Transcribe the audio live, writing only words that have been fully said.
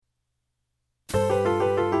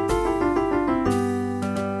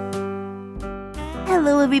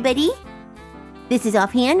everybody. This is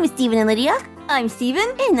Offhand with Stephen and Lydia. I'm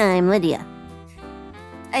Stephen. And I'm Lydia.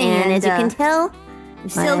 And as you can tell, we're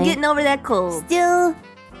still getting over that cold. Still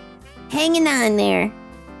hanging on there.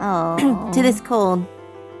 Oh. To this cold.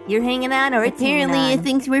 You're hanging on, or it's apparently hanging on? It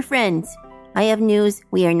thinks we're friends. I have news.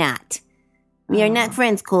 We are not. We are not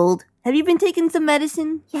friends, cold. Have you been taking some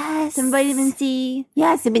medicine? Yes. Some vitamin C?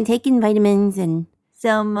 Yes, I've been taking vitamins and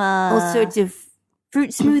some all sorts of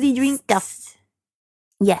fruit smoothie drink stuff.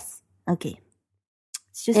 Yes. Okay.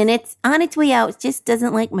 And it's on its way out. It just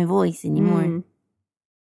doesn't like my voice anymore.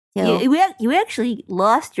 So, you actually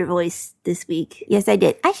lost your voice this week. Yes, I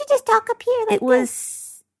did. I should just talk up here. Like it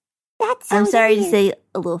was. That's. I'm sorry to say,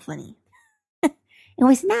 a little funny. It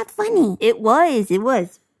was not funny. It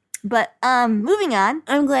was. But moving on.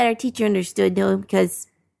 I'm glad our teacher understood though, because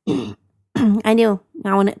I knew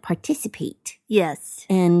I want to participate. Yes,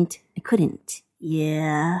 and I couldn't.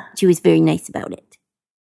 Yeah, she was very nice about it.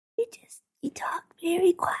 You talk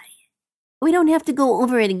very quiet. We don't have to go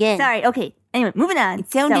over it again. Sorry. Okay. Anyway, moving on.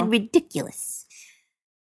 It sounded ridiculous.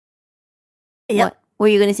 Yep. What? Were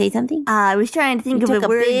you going to say something? I was trying to think of a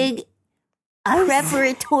word. Big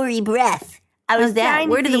preparatory breath. I was that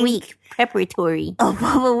word of the week. Preparatory. Of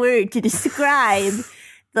a word to describe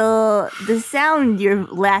the sound your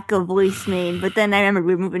lack of voice made. But then I remember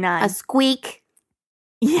we were moving on. A squeak.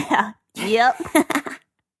 Yeah. Yep.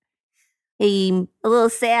 A little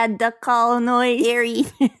sad duck call noise. Airy.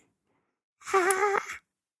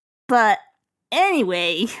 But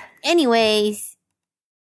anyways,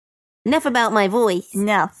 enough about my voice.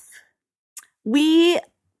 Enough. We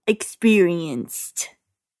experienced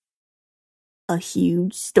a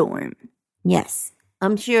huge storm. Yes.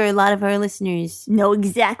 I'm sure a lot of our listeners know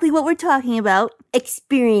exactly what we're talking about.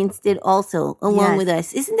 Experienced it also along with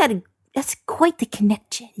us. Isn't that's quite the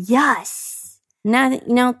connection? Yes.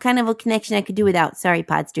 Not, kind of a connection I could do without. Sorry,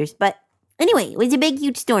 podsters. But anyway, it was a big,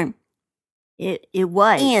 huge storm. It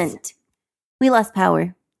was. And we lost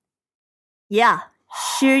power. Yeah,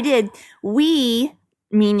 sure did. We,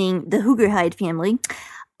 meaning the Hoogerhide family,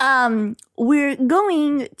 we're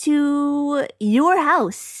going to your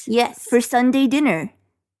house. Yes. For Sunday dinner.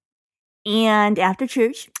 And after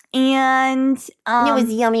church. And it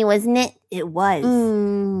was yummy, wasn't it? It was.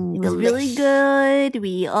 It was really good.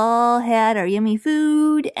 We all had our yummy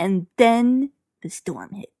food, and then the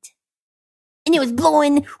storm hit. And it was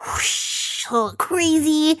blowing whoosh,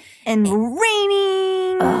 crazy and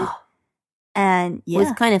raining. Oh. And it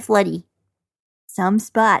was kind of floody. Some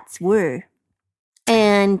spots were.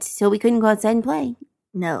 And so we couldn't go outside and play.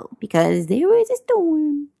 No. Because there was a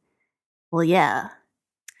storm. Well, yeah.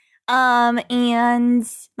 And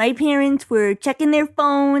my parents were checking their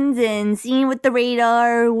phones and seeing what the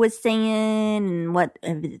radar was saying and what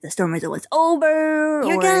if the storm was almost over.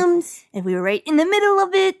 Here comes. If we were right in the middle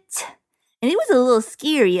of it. And it was a little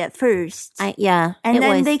scary at first. Yeah. And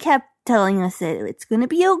then they kept telling us that it's going to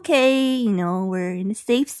be okay. We're in a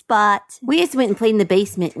safe spot. We just went and played in the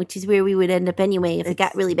basement, which is where we would end up anyway if it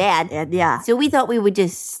got really bad. Yeah. So we thought we would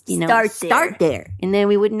just, start there. And then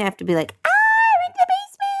we wouldn't have to be like, we're in the basement.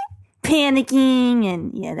 Panicking.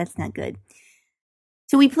 And yeah, that's not good.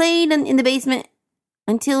 So we played in the basement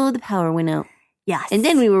until the power went out. Yes. And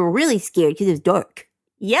then we were really scared because it was dark.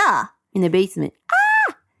 Yeah. In the basement.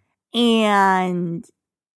 And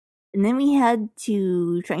then we had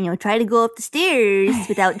to try to go up the stairs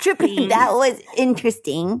without tripping. That was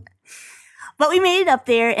interesting. But we made it up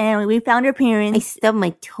there and we found our parents. I stubbed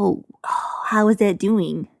my toe. Oh, how was that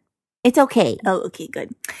doing? It's okay. Oh, okay,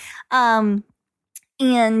 good. So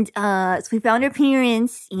we found our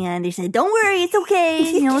parents and they said, "Don't worry, it's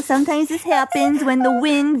okay. Sometimes this happens when the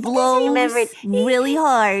wind blows really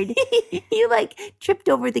hard." You tripped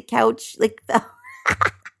over the couch,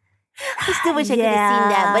 I still wish I could have seen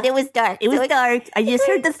that, but it was dark. It was dark. I just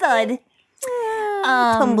heard the thud.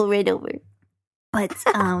 Tumble right over. But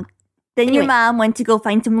then your mom went to go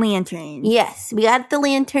find some lanterns. Yes, we got the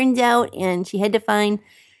lanterns out, and she had to find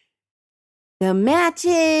the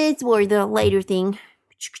matches or the lighter thing.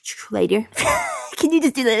 Lighter. Can you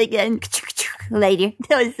just do that again? Lighter.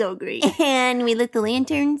 That was so great. And we lit the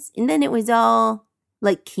lanterns, and then it was all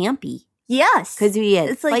campy. Yes, because we had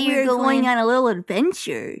it's like we were going on a little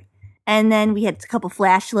adventure. And then we had a couple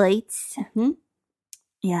flashlights. Mm-hmm.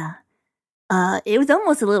 Yeah. It was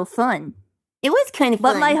almost a little fun. It was kind of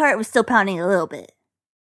fun. But my heart was still pounding a little bit.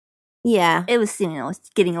 Yeah. It was,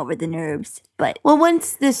 getting over the nerves. But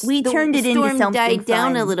once we turned it into something died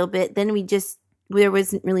down fun. a little bit, then there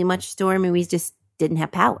wasn't really much storm and we just didn't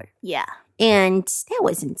have power. Yeah. And that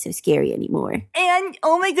wasn't so scary anymore. And,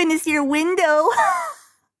 oh my goodness, your window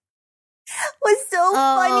was so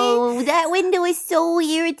funny. Oh, that window is so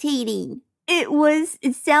irritating.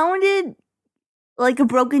 It sounded like a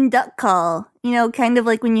broken duck call, kind of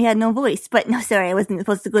like when you had no voice. But no, sorry, I wasn't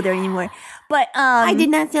supposed to go there anymore. But I did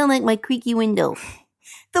not sound like my creaky window.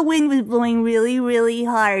 The wind was blowing really, really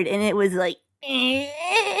hard, and it was like.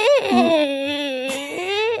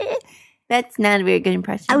 That's not a very good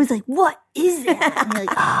impression. I was like, what is that? And you're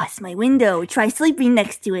like, it's my window. Try sleeping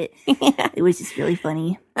next to it. It was just really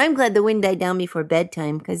funny. I'm glad the wind died down before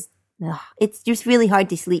bedtime because it's just really hard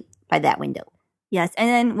to sleep by that window. Yes. And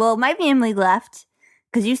then, my family left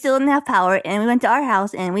because you still didn't have power. And we went to our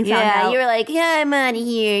house and we found out. Yeah, you were like, I'm out of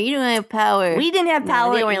here. You don't have power. We didn't have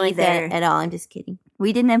power they weren't either. Like that at all. I'm just kidding.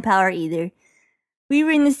 We didn't have power either. We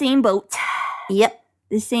were in the same boat. Yep.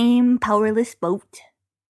 The same powerless boat.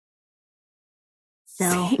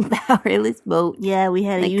 Same powerless boat. Yeah, we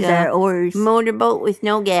had to use our oars. Motorboat with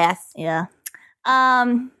no gas. Yeah.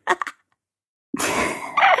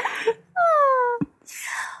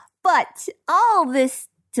 But all this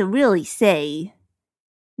to really say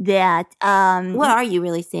that what are you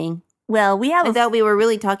really saying? Well, we have I thought we were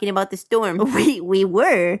really talking about the storm. We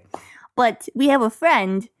were. But we have a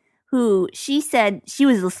friend who she said she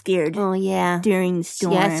was a little scared. Oh yeah. During the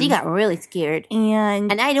storm. Yeah, she got really scared.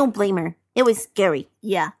 And I don't blame her. It was scary.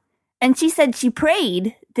 Yeah. And she said she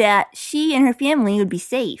prayed that she and her family would be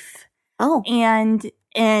safe. Oh. And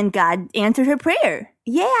God answered her prayer.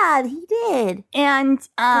 Yeah, he did. And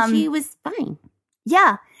she was fine.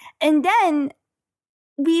 Yeah. And then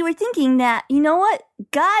we were thinking that, you know what?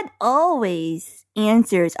 God always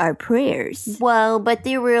answers our prayers. Well, but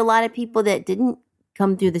there were a lot of people that didn't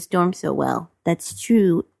come through the storm so well. That's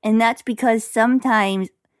true. And that's because sometimes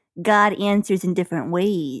God answers in different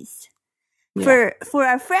ways. Yeah. For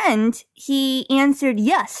our friend, he answered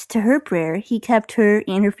yes to her prayer. He kept her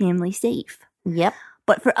and her family safe. Yep.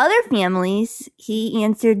 But for other families, he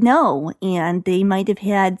answered no. And they might have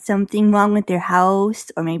had something wrong with their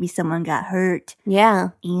house, or maybe someone got hurt. Yeah.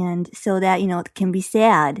 And so that, it can be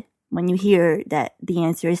sad when you hear that the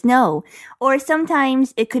answer is no. Or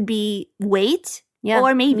sometimes it could be wait. Yeah.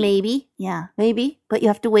 Or maybe. Maybe. Yeah. Maybe. But you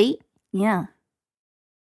have to wait. Yeah.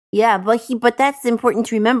 Yeah, but that's important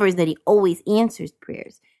to remember is that he always answers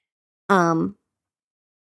prayers. The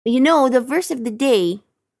verse of the day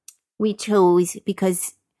we chose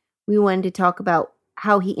because we wanted to talk about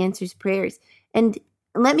how he answers prayers. And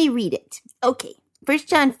let me read it. Okay. 1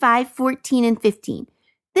 John 5:14 and 15.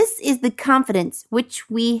 This is the confidence which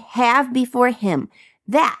we have before him,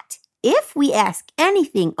 that if we ask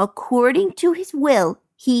anything according to his will,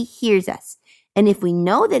 he hears us. And if we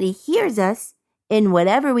know that he hears us, in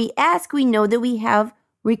whatever we ask, we know that we have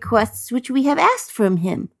requests which we have asked from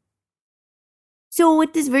him. So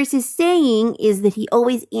what this verse is saying is that he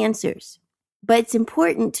always answers. But it's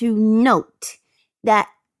important to note that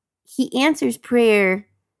he answers prayer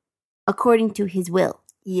according to his will.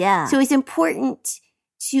 Yeah. So it's important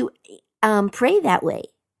to pray that way.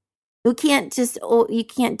 You can't just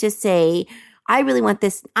say, I really want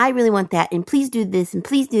this, I really want that, and please do this, and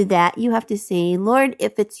please do that. You have to say, Lord,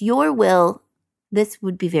 if it's your will, this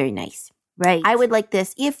would be very nice. Right. I would like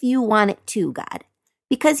this if you want it to, God,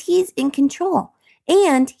 because he's in control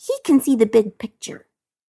and he can see the big picture.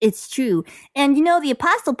 It's true. And the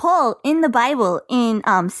Apostle Paul in the Bible in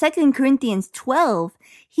 2 Corinthians 12,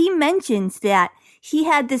 he mentions that he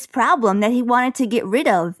had this problem that he wanted to get rid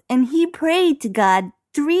of. And he prayed to God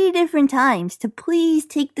 3 different times to please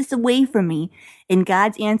take this away from me. And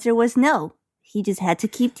God's answer was no. He just had to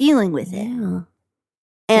keep dealing with it.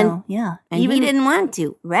 Yeah. And he didn't want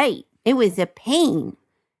to. Right. It was a pain.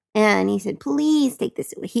 And he said, please take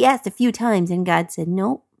this away. He asked a few times and God said,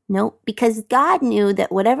 no, because God knew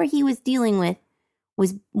that whatever he was dealing with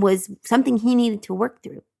was something he needed to work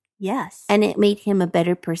through. Yes. And it made him a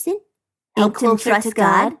better person. Helped him trust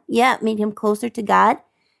God. Yeah, it made him closer to God.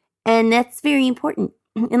 And that's very important.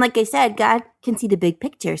 And like I said, God can see the big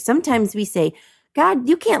picture. Sometimes we say, God,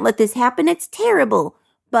 you can't let this happen. It's terrible.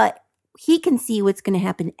 But he can see what's going to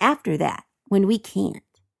happen after that when we can't.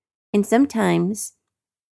 And sometimes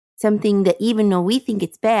something that even though we think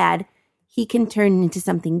it's bad, he can turn into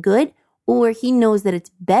something good, or he knows that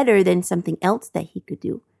it's better than something else that he could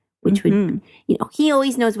do, which would, he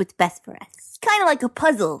always knows what's best for us. It's kind of like a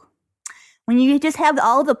puzzle. When you just have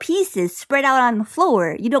all the pieces spread out on the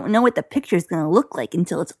floor, you don't know what the picture is going to look like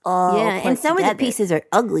until it's all and some together. of the pieces are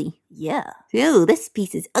ugly. Yeah. Ooh, this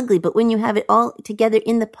piece is ugly. But when you have it all together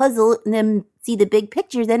in the puzzle and then see the big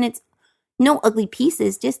picture, then it's no ugly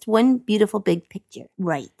pieces, just one beautiful big picture.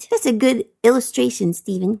 Right. That's a good illustration,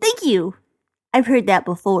 Stephen. Thank you. I've heard that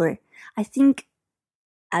before. I think,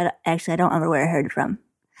 I don't remember where I heard it from.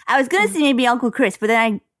 I was gonna say maybe Uncle Chris, but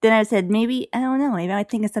then I said maybe I don't know. Maybe I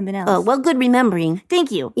think of something else. Oh, well, good remembering.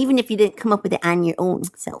 Thank you. Even if you didn't come up with it on your own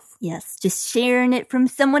self. Yes, just sharing it from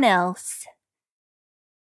someone else.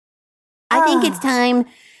 I think it's time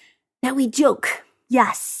that we joke.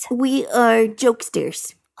 Yes, We are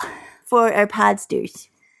jokesters for our podsters.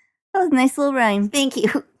 that was a nice little rhyme. Thank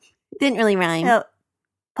you. Didn't really rhyme. Oh,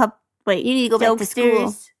 wait, You need to go back to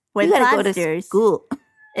school. With You gotta go to podsters. school.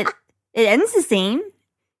 It ends the same.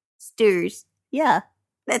 Stirs. Yeah.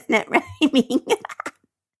 That's not rhyming.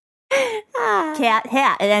 Cat,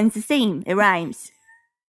 hat. It ends the same. It rhymes.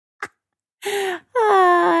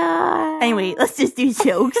 Anyway, let's just do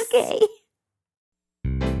jokes. Okay.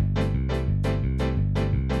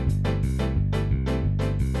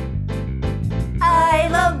 I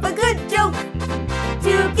love a good joke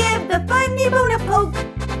to give the funny bone a poke.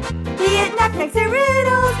 Be it knock-knocks or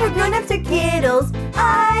riddles for grown-ups or kiddles.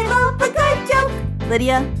 I love a good joke.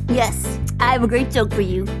 Lydia, Yes. I have a great joke for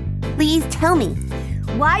you. Please tell me.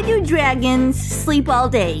 Why do dragons sleep all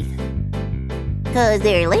day? Because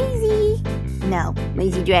they're lazy. No.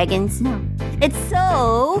 Lazy dragons. No. It's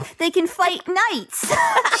so they can fight knights.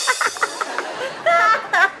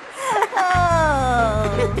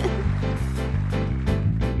 Oh.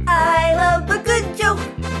 I love a good joke.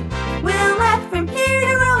 We'll laugh from here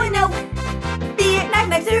to Roanoke. Be it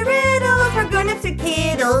knock-knocks or riddles for grown-ups or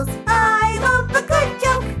kiddles. I love a good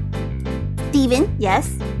joke. Stephen, Yes?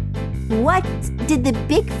 what did the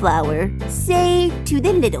big flower say to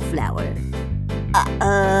the little flower?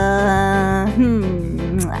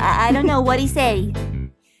 I don't know. What'd he say?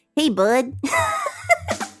 Hey, bud.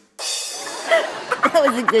 That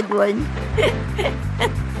was a good one.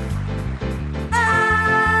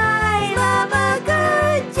 I love a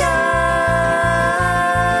good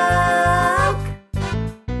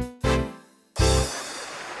joke.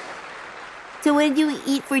 So what did you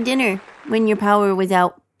eat for dinner when your power was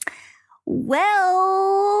out?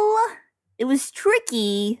 Well, it was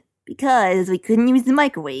tricky because we couldn't use the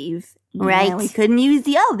microwave. Right. And we couldn't use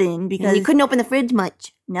the oven because And you couldn't open the fridge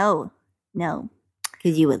much No.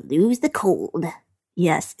 because you would lose the cold.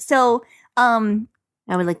 Yes. So, I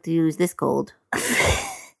would like to use this cold.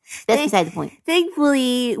 That's beside the point.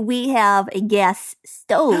 thankfully, we have a gas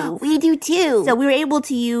stove. We do too. So we were able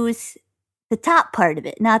to use the top part of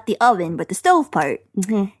it, not the oven, but the stove part.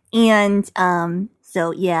 Mhm. And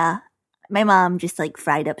so yeah, my mom just like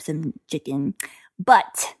fried up some chicken.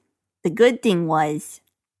 But the good thing was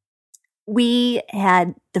we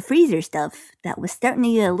had the freezer stuff that was starting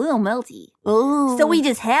to get a little melty. Oh, So we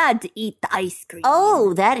just had to eat the ice cream.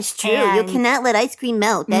 Oh, that is true. And- you cannot let ice cream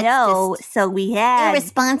melt. That's no, just so we had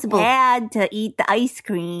irresponsible. to eat the ice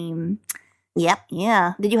cream. Yep.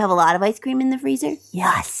 Yeah. Did you have a lot of ice cream in the freezer?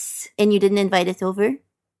 Yes. And you didn't invite us over?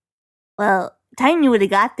 Well, time you would have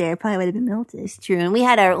got there, it probably would have been melted. It's true. And we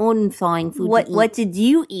had our own thawing food. to eat. What did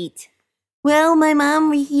you eat Well, my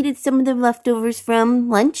mom reheated some of the leftovers from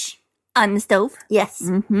lunch. on the stove? Yes.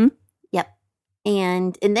 Mm-hmm. Yep.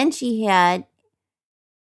 And then she had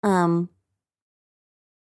oh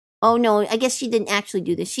no, I guess she didn't actually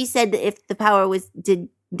do this. She said that if the power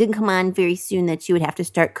didn't come on very soon that she would have to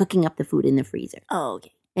start cooking up the food in the freezer. Oh,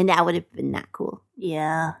 okay. And that would have been not cool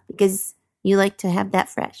Yeah. because you like to have that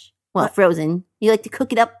fresh. Well, What? frozen. You like to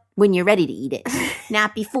cook it up when you're ready to eat it,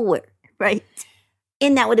 not before. Right.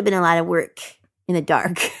 And that would have been a lot of work in the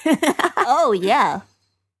dark. Oh, yeah.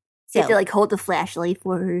 So, you So, have to like hold the flashlight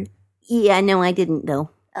for her. yeah, no, I didn't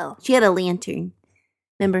though. Oh. She had a lantern.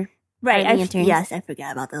 Remember? Right. Our lanterns. Yes, I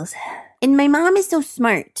forgot about those. And my mom is so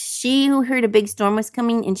smart. She heard a big storm was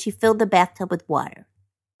coming and she filled the bathtub with water.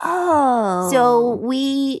 Oh.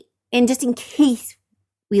 So and just in case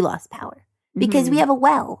we lost power, because we have a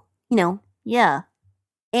well, Yeah.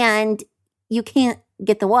 and you can't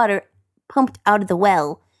get the water pumped out of the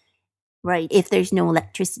well Right. if there's no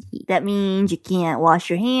electricity. That means you can't wash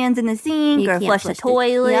your hands in the sink You or can't flush the flush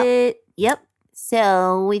toilet. Yep.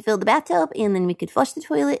 So we filled the bathtub and then we could flush the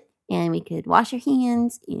toilet and we could wash our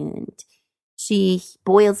hands, and she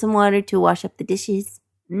boiled some water to wash up the dishes.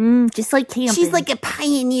 Just like camping. She's like a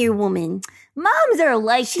pioneer woman. Moms are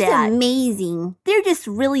like She's that. amazing. They're just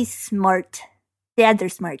really smart. Dads are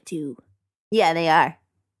smart too. Yeah, they are.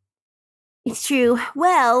 It's true.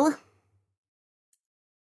 Well,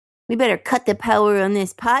 we better cut the power on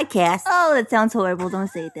this podcast. Oh, that sounds horrible. Don't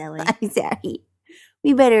say it that way. I'm sorry.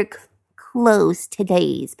 We better close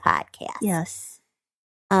today's podcast. Yes.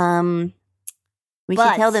 We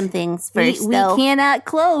But should tell them things first, we though. cannot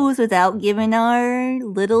close without giving our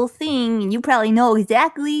little thing. And you probably know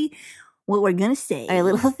exactly what we're going to say. Our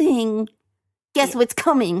little thing. Guess what's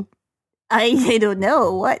coming? I don't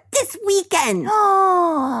know. What? This weekend.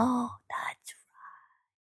 Oh, that's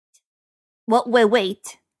right. Well,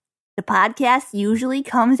 wait. The podcast usually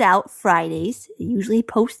comes out Fridays. It usually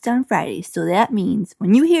posts on Fridays. So that means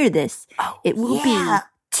when you hear this, it will be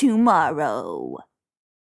tomorrow.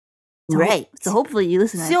 Right. So hopefully you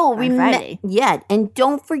listen on Friday. Yeah, and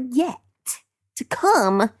don't forget to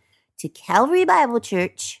come to Calvary Bible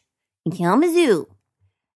Church in Kalamazoo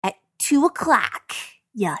at 2:00.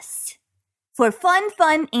 Yes. For fun,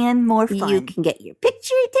 and more fun. You can get your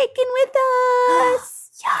picture taken with us.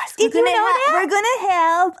 Yes, Did you know that? We're gonna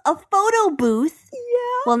have a photo booth.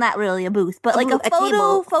 Yeah. Well, not really a booth, but like a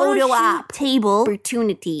photo op table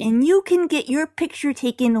opportunity. And you can get your picture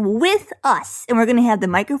taken with us. And we're gonna have the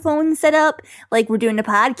microphone set up like we're doing a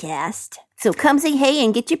podcast. So come say hey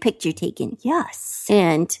and get your picture taken. Yes.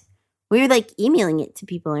 And we're like emailing it to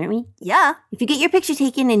people, aren't we? Yeah. If you get your picture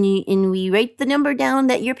taken and we write the number down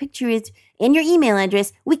that your picture is and your email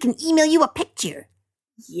address, we can email you a picture.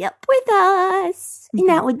 Yep. With us. And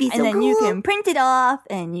that would be so cool. And then you can print it off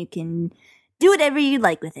and you can do whatever you'd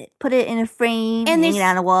like with it. Put it in a frame, and hang it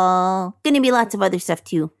on a wall. Going to be lots of other stuff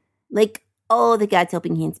too. Like all the God's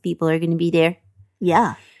Helping Hands people are going to be there.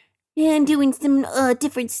 Yeah. And doing some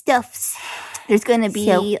different stuffs. There's going to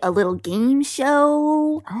be a little game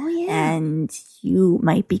show. Oh, yeah. And you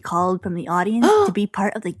might be called from the audience to be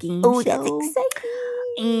part of the game show. Oh, that's exciting.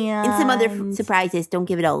 And some other surprises. Don't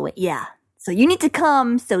give it all away. Yeah. So you need to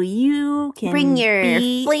come so you can bring your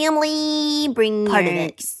family, bring part of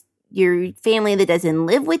it. Your family that doesn't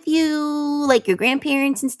live with you, like your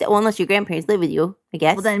grandparents and stuff. Well, unless your grandparents live with you, I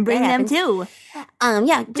guess. Well, then bring them too.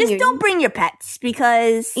 Yeah. Just don't bring your pets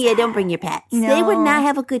because... Yeah, don't bring your pets. No. They would not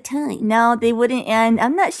have a good time. No, they wouldn't. And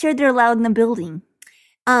I'm not sure they're allowed in the building.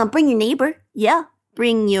 Bring your neighbor. Yeah.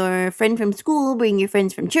 Bring your friend from school. Bring your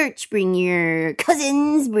friends from church. Bring your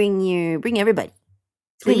cousins. Bring everybody.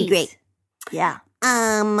 It's really great. Yeah.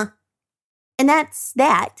 And that's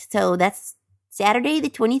that. So that's Saturday the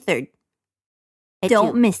 23rd.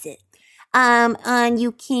 Don't miss it. And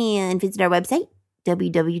you can visit our website,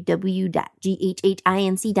 www.ghhinc.org.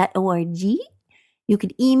 You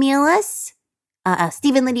could email us,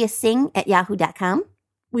 Stephen Lydia Sing at yahoo.com.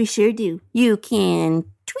 We sure do. You can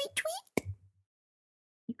tweet.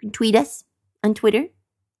 You can tweet us on Twitter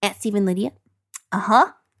at Stephen Lydia.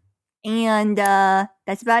 Uh-huh. And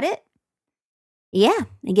that's about it. Yeah,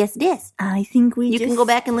 I guess it is. I think you can go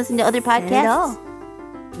back and listen to other podcasts.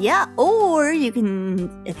 Yeah, or you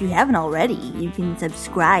can, if you haven't already, you can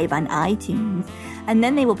subscribe on iTunes, and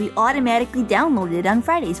then they will be automatically downloaded on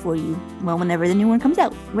Fridays for you. Well, whenever the new one comes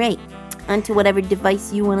out. Right. Onto whatever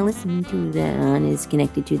device you want to listen to that is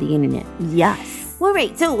connected to the internet. Yes. All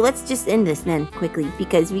right, so let's just end this then quickly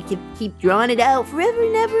because we could keep drawing it out forever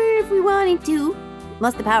and ever if we wanted to.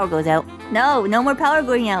 Unless the power goes out. No more power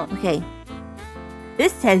going out. Okay.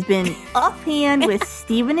 This has been Offhand with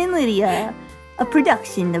Stephen and Lydia, a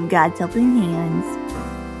production of God's Helping Hands.